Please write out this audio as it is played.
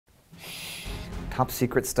Top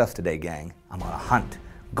secret stuff today, gang. I'm on a hunt.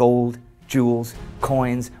 Gold, jewels,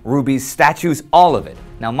 coins, rubies, statues, all of it.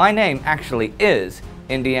 Now, my name actually is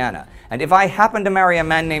Indiana. And if I happen to marry a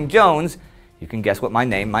man named Jones, you can guess what my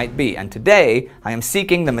name might be. And today, I am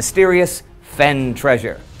seeking the mysterious Fenn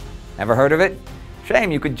treasure. Ever heard of it?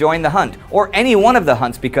 Shame you could join the hunt, or any one of the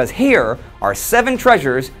hunts, because here are 7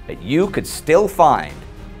 treasures that you could still find.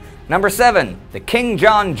 Number 7, the King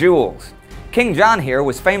John jewels. King John here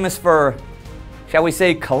was famous for, shall we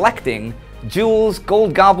say, collecting jewels,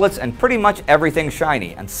 gold goblets, and pretty much everything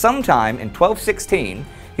shiny. And sometime in 1216,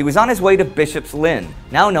 he was on his way to Bishop's Lynn,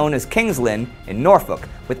 now known as King's Lynn, in Norfolk,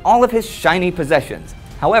 with all of his shiny possessions.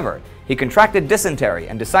 However, he contracted dysentery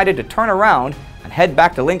and decided to turn around and head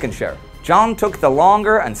back to Lincolnshire. John took the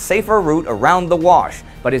longer and safer route around the Wash,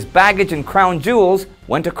 but his baggage and crown jewels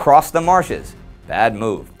went across the marshes. Bad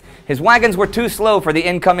move. His wagons were too slow for the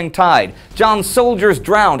incoming tide. John's soldiers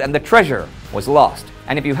drowned and the treasure was lost.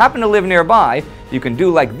 And if you happen to live nearby, you can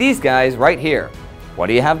do like these guys right here. What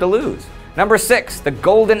do you have to lose? Number 6, the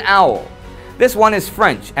golden owl. This one is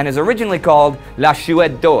French and is originally called La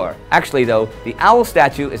Chouette d'Or. Actually though, the owl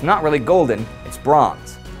statue is not really golden, it's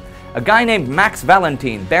bronze. A guy named Max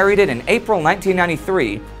Valentine buried it in April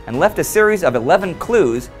 1993 and left a series of 11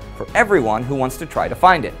 clues for everyone who wants to try to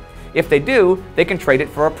find it. If they do, they can trade it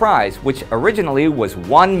for a prize, which originally was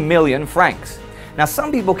 1 million francs. Now,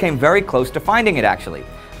 some people came very close to finding it actually.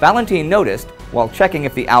 Valentine noticed, while checking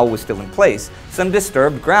if the owl was still in place, some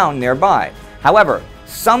disturbed ground nearby. However,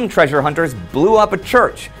 some treasure hunters blew up a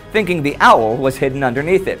church, thinking the owl was hidden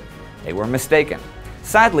underneath it. They were mistaken.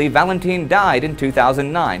 Sadly, Valentine died in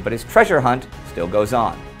 2009, but his treasure hunt still goes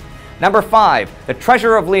on. Number 5, the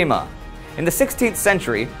Treasure of Lima. In the 16th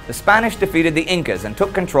century, the Spanish defeated the Incas and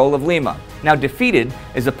took control of Lima. Now, defeated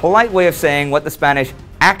is a polite way of saying what the Spanish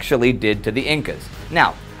actually did to the Incas.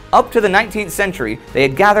 Now, up to the 19th century, they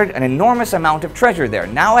had gathered an enormous amount of treasure there,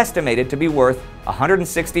 now estimated to be worth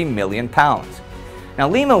 160 million pounds. Now,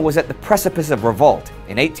 Lima was at the precipice of revolt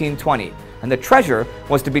in 1820, and the treasure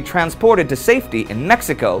was to be transported to safety in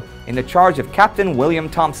Mexico in the charge of Captain William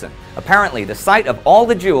Thompson. Apparently, the sight of all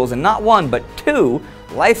the jewels, and not one but 2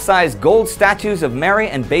 life-size gold statues of Mary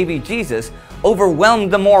and baby Jesus,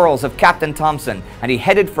 overwhelmed the morals of Captain Thompson, and he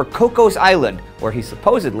headed for Cocos Island, where he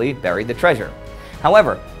supposedly buried the treasure.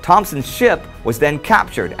 However, Thompson's ship was then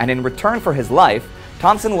captured, and in return for his life,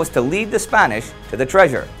 Thompson was to lead the Spanish to the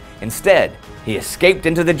treasure. Instead, he escaped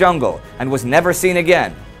into the jungle and was never seen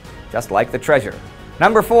again, just like the treasure.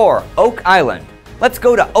 Number 4, Oak Island. Let's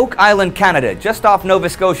go to Oak Island, Canada, just off Nova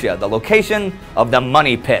Scotia, the location of the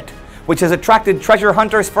Money Pit, which has attracted treasure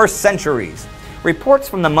hunters for centuries. Reports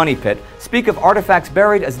from the Money Pit speak of artifacts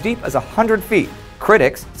buried as deep as 100 feet.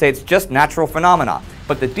 Critics say it's just natural phenomena,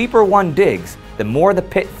 but the deeper one digs, the more the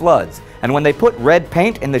pit floods. And when they put red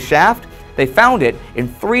paint in the shaft, they found it in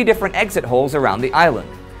 3 different exit holes around the island.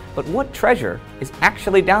 But what treasure is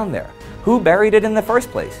actually down there? Who buried it in the first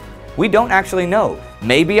place? We don't actually know.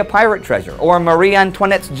 Maybe a pirate treasure, or Marie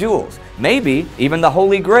Antoinette's jewels. Maybe even the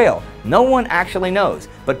Holy Grail. No one actually knows,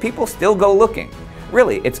 but people still go looking.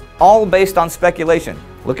 Really, it's all based on speculation.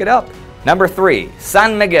 Look it up. Number 3,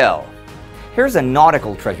 San Miguel. Here's a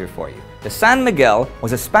nautical treasure for you. The San Miguel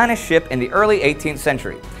was a Spanish ship in the early 18th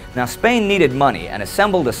century. Now, Spain needed money and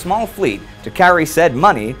assembled a small fleet to carry said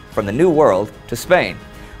money from the New World to Spain.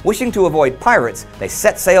 Wishing to avoid pirates, they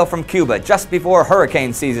set sail from Cuba just before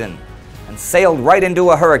hurricane season and sailed right into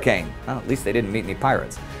a hurricane. Well, at least they didn't meet any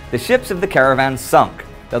pirates. The ships of the caravan sunk,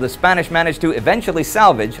 though the Spanish managed to eventually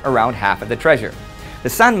salvage around half of the treasure. The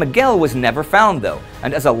San Miguel was never found though,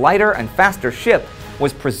 and as a lighter and faster ship,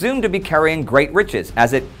 was presumed to be carrying great riches,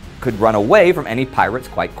 as it could run away from any pirates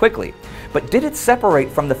quite quickly. But did it separate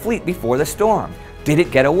from the fleet before the storm? Did it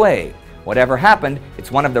get away? Whatever happened,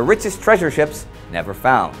 it's one of the richest treasure ships never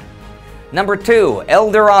found. Number 2,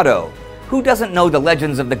 El Dorado. Who doesn't know the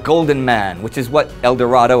legends of the Golden Man, which is what El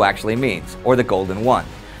Dorado actually means, or the Golden One?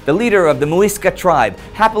 The leader of the Muisca tribe,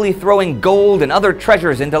 happily throwing gold and other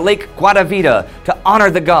treasures into Lake Guadavita to honor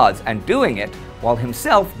the gods, and doing it while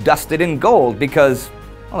himself dusted in gold because,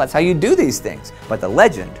 well, that's how you do these things. But the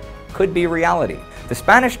legend could be reality. The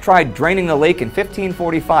Spanish tried draining the lake in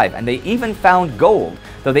 1545, and they even found gold,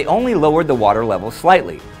 though they only lowered the water level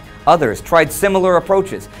slightly. Others tried similar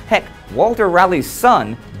approaches. Heck, Walter Raleigh's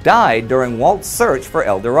son died during Walt's search for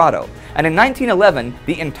El Dorado. And in 1911,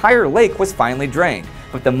 the entire lake was finally drained,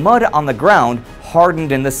 but the mud on the ground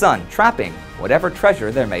hardened in the sun, trapping whatever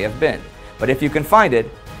treasure there may have been. But if you can find it,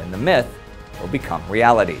 then the myth will become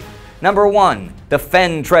reality. Number 1, the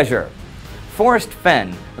Fenn treasure. Forrest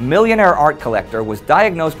Fenn, a millionaire art collector, was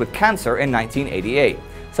diagnosed with cancer in 1988.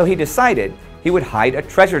 So he decided he would hide a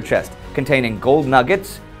treasure chest containing gold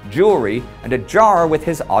nuggets, jewelry, and a jar with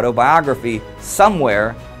his autobiography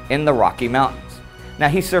somewhere in the Rocky Mountains. Now,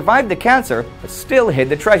 he survived the cancer, but still hid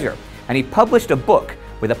the treasure, and he published a book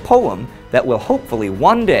with a poem that will hopefully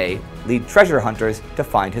one day lead treasure hunters to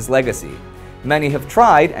find his legacy. Many have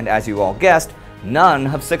tried, and as you all guessed, none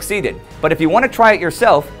have succeeded. But if you want to try it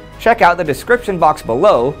yourself, check out the description box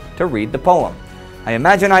below to read the poem. I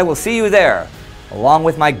imagine I will see you there, along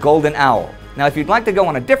with my golden owl. Now, if you'd like to go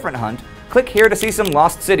on a different hunt, click here to see some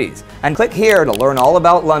lost cities, and click here to learn all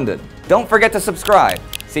about London. Don't forget to subscribe.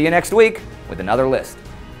 See you next week with another list.